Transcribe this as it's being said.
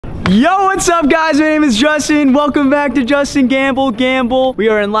Yo, what's up guys? My name is Justin. Welcome back to Justin Gamble. We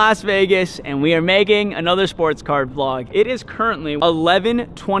are in Las Vegas and we are making another sports card vlog. It is currently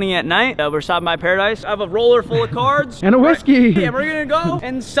 11:20 at night. We're stopping by Paradise. I have a roller full of cards. And a whiskey. Yeah, we're gonna go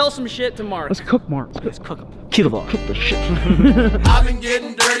and sell some shit to Mark. Let's cook, Mark. Let's cook them. Cue the vlog. Cook the shit. I've been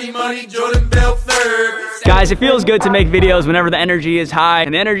getting dirty money, Jordan Belfort. Guys, it feels good to make videos whenever the energy is high,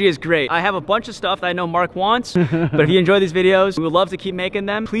 and the energy is great. I have a bunch of stuff that I know Mark wants, but if you enjoy these videos, we would love to keep making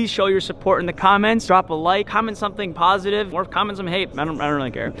them. Please show your support in the comments. Drop a like, comment something positive, or comment some hate. I don't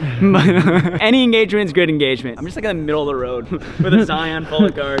really care. Any engagement is good engagement. I'm just like in the middle of the road with a Zion full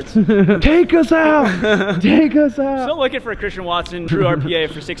of cards. Take us out. Take us out. Still looking for a Christian Watson True RPA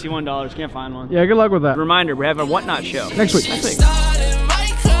for $61. Can't find one. Yeah, good luck with that. Reminder, we have a Whatnot show. Next week.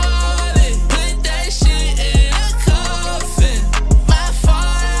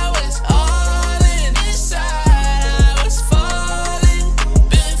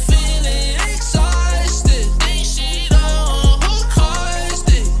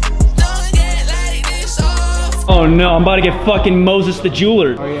 Oh no, I'm about to get fucking Moses the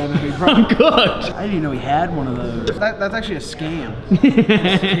jeweler. Oh yeah, no, I'm cooked. I didn't even know he had one of those. That's actually a scam.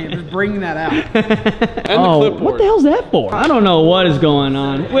 Just bringing that out. Oh, what the hell's that for? I don't know what is going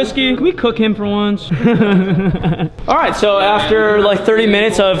on. Whiskey, can we cook him for once? All right, so after like 30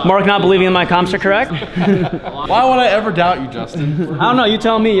 minutes of Mark not believing that my comps are correct. Why would I ever doubt you, Justin? I don't know, you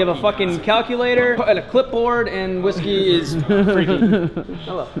tell me. You have a fucking calculator and a clipboard and whiskey is freaking.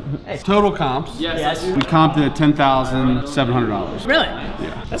 Hello. Hey. Total comps. Yes. We comped it at $10,700. Really?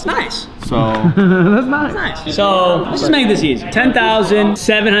 Yeah. That's nice. So That's nice. Nice. So let's just make this easy.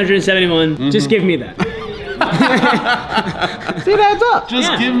 10,771. Just give me that. See, that's up.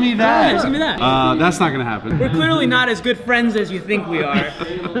 just give me that. Yeah, just give me that. That's not gonna happen. We're clearly not as good friends as you think we are.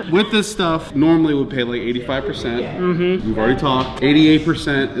 With this stuff, normally we'd pay like 85%. We've already talked.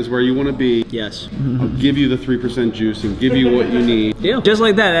 88% is where you want to be. Yes. I'll give you the 3% juice and give you what you need. Deal. Just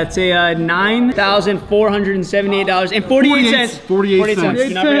like that. That's a $9,478.48. 48 cents.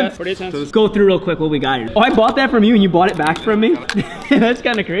 You not forget? 48 cents. Let's go through real quick what we got here. Oh, I bought that from you and you bought it back from me? That's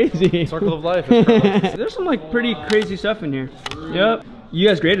kind of crazy. Circle of life. There's some like pretty crazy stuff in here. Yep. You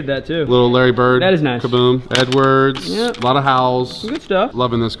guys graded that too. Little Larry Bird. That is nice. Kaboom. Edwards. Yep. A lot of Howells. Good stuff.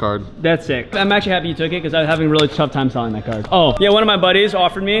 Loving this card. That's sick. I'm actually happy you took it because I was having a really tough time selling that card. Oh, yeah, one of my buddies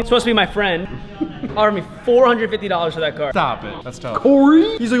offered me, supposed to be my friend, offered me $450 for that card. Stop it. That's tough.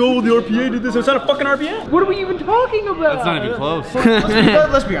 Corey? He's like, oh, the RPA did this. It's not a fucking RPA. What are we even talking about? That's not even close.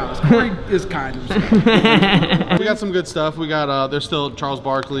 Let's be honest. Corey is kind of. We got some good stuff. We got, there's still Charles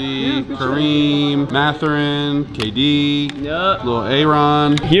Barkley, Kareem, Matherin, KD, Yep. little Aaron.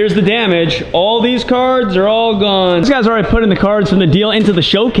 Here's the damage. All these cards are all gone. This guy's already putting the cards from the deal into the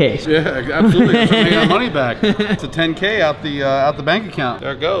showcase. Yeah, absolutely. That's making our money back. It's a 10K out the bank account.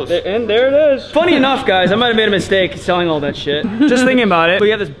 There it goes. And there it is. Funny enough, guys, I might have made a mistake selling all that shit. Just thinking about it. We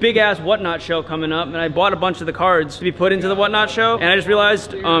have this big ass Whatnot show coming up, and I bought a bunch of the cards to be put into the Whatnot show, and I just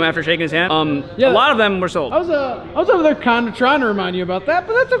realized after shaking his hand, a lot of them were sold. I was over there kind of trying to remind you about that,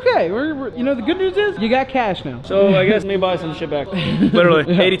 but that's okay. We're you know, the good news is you got cash now. So I guess maybe buy some shit back. Literally,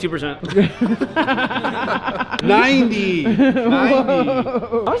 82%. 90.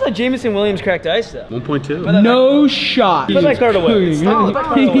 How was that Jameson Williams cracked ice though? 1.2. No shot. Put that card away.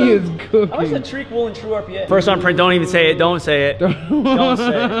 Stop. He is cooking. How was that Treak Woolen True RPA? First on print, don't even say it. Don't say it. Don't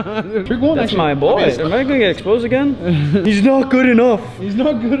say it. That's my boy. Am I gonna get exposed again? He's not good enough. He's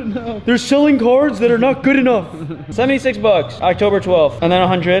not good enough. They're selling cards that are not good enough. 76 bucks, October 12th, and then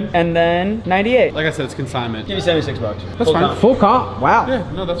 100, and then 98. Like I said, it's consignment. Give me 76 bucks. That's fine. Full comp. Wow. Yeah,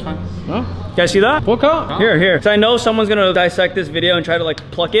 no, that's fine. Huh? You guys see that? Full comp. Here. So I know someone's gonna dissect this video and try to like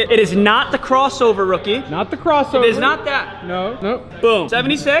pluck it. It is not the crossover rookie. Not the crossover. It is not that. No. Nope. Boom.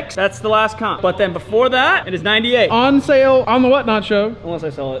 76, that's the last comp. But then before that, it is 98. On sale on the Whatnot show. Unless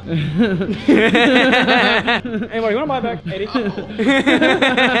I sell it. Anybody, you wanna buy it back? 80?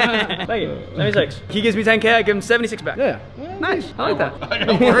 Thank you. 76. He gives me 10K, I give him 76 back. Yeah. Nice. I like that. I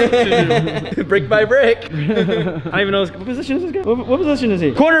got work to do. Brick by brick. I don't even know what position is this guy? What position is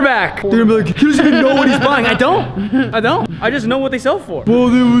he? Quarterback. They're gonna be like, he doesn't even know what he's buying. I don't. I just know what they sell for. Well,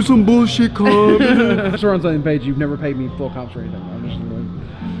 there was some bullshit comp. Just we're on the same page. You've never paid me full comps or anything. I'm just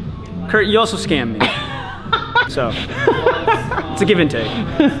like... Kurt, you also scammed me. So, it's a give and take.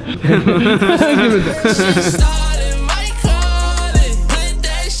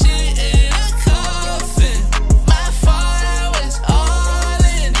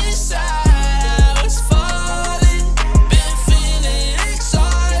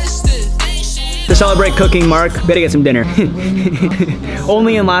 To celebrate cooking, Mark, better get some dinner.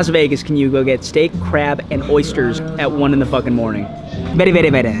 Only in Las Vegas can you go get steak, crab, and oysters at 1 in the fucking morning. Very, very,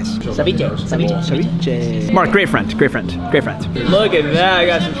 very nice. Ceviche. Mark, great friend, great friend, great friend. Look at that, I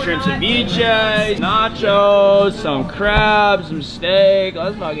got some shrimp ceviche, nachos, some crabs, some steak.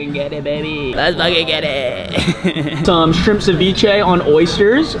 Let's fucking get it, baby. Let's fucking get it. Some shrimp ceviche on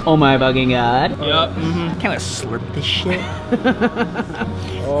oysters. Oh my fucking god. Yup. Can't wait to slurp this shit.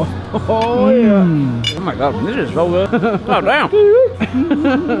 Oh yeah. Oh my god, this is so good. Oh damn.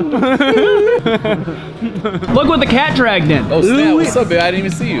 Look what the cat dragged in. Oh snap, what's up, babe? I didn't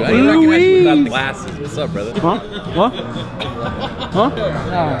even see you. I didn't recognize you without the glasses. What's up, brother? Huh? What? Huh?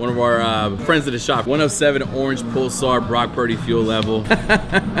 One of our friends at the shop. 107 Orange Pulsar Brock Purdy fuel level.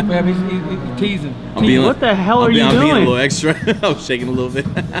 He's teasing. What the hell are you I'm being a doing? little extra. I'm shaking a little bit.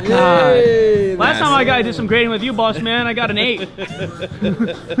 Last time I did some grading with you, boss man, I got an 8. How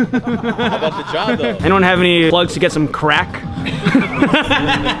about the job, though? Anyone have any plugs to get some crack?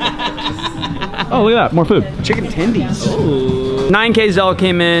 Oh, look at that, more food. Chicken tendies. Ooh. 9K Zell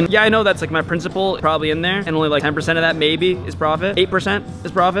came in. Yeah, I know that's like my principal probably in there, and only like 10% of that maybe is profit. 8%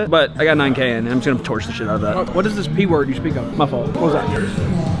 is profit, but I got 9K in, and I'm just gonna torch the shit out of that. What is this P word you speak of? My fault. What was that?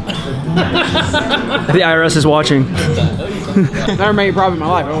 The IRS is watching. Never made a profit in my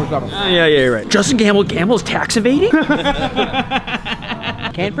life. I always got them. Yeah, you're right. Justin Gamble's tax evading?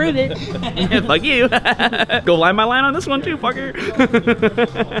 Can't prove it. Fuck you. Go line by line on this one too, fucker.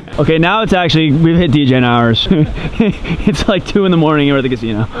 Okay, now it's actually, we've hit DJ hours. It's like 2 in the morning and we're at the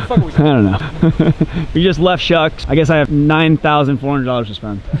casino. I don't know. We just left Shucks. I guess I have $9,400 to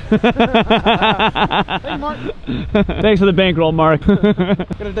spend. Hey, Mark. Thanks for the bankroll, Mark.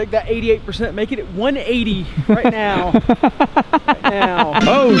 Gonna take that 88%, make it at 180 right now. Right now.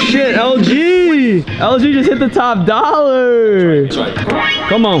 Oh shit, LG! LG just hit the top dollar! That's right.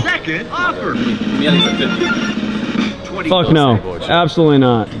 Come on. Second offer. Fuck no. Absolutely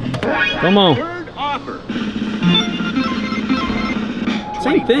not. Come on. Third offer.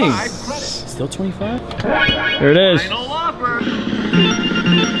 Same thing. Still 25? There it is. Final offer.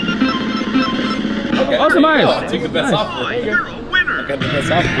 Okay, Awesome eyes. I took the best offer. You're a winner. Got the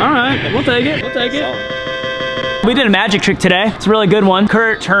best offer. All right, we'll take it. We'll take it. We did a magic trick today. It's a really good one.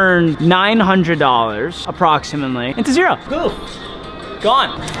 Kurt turned $900 approximately into zero. Poof.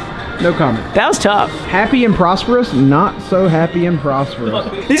 Gone. No comment. That was tough. Happy and prosperous, not so happy and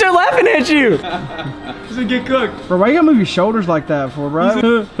prosperous. These are laughing at you. This is get cooked. Bro, why you gotta move your shoulders like that for, bro?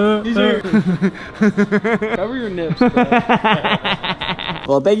 Cover your nips, bro.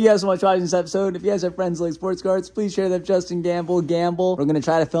 Well, thank you guys so much for watching this episode. If you guys have friends who like sports cards, please share them. Justin Gamble. We're gonna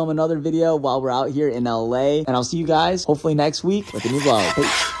try to film another video while we're out here in LA. And I'll see you guys hopefully next week with a new vlog.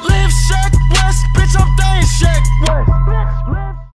 Peace. Live Shaq West, bitch, I'm dying Shaq West.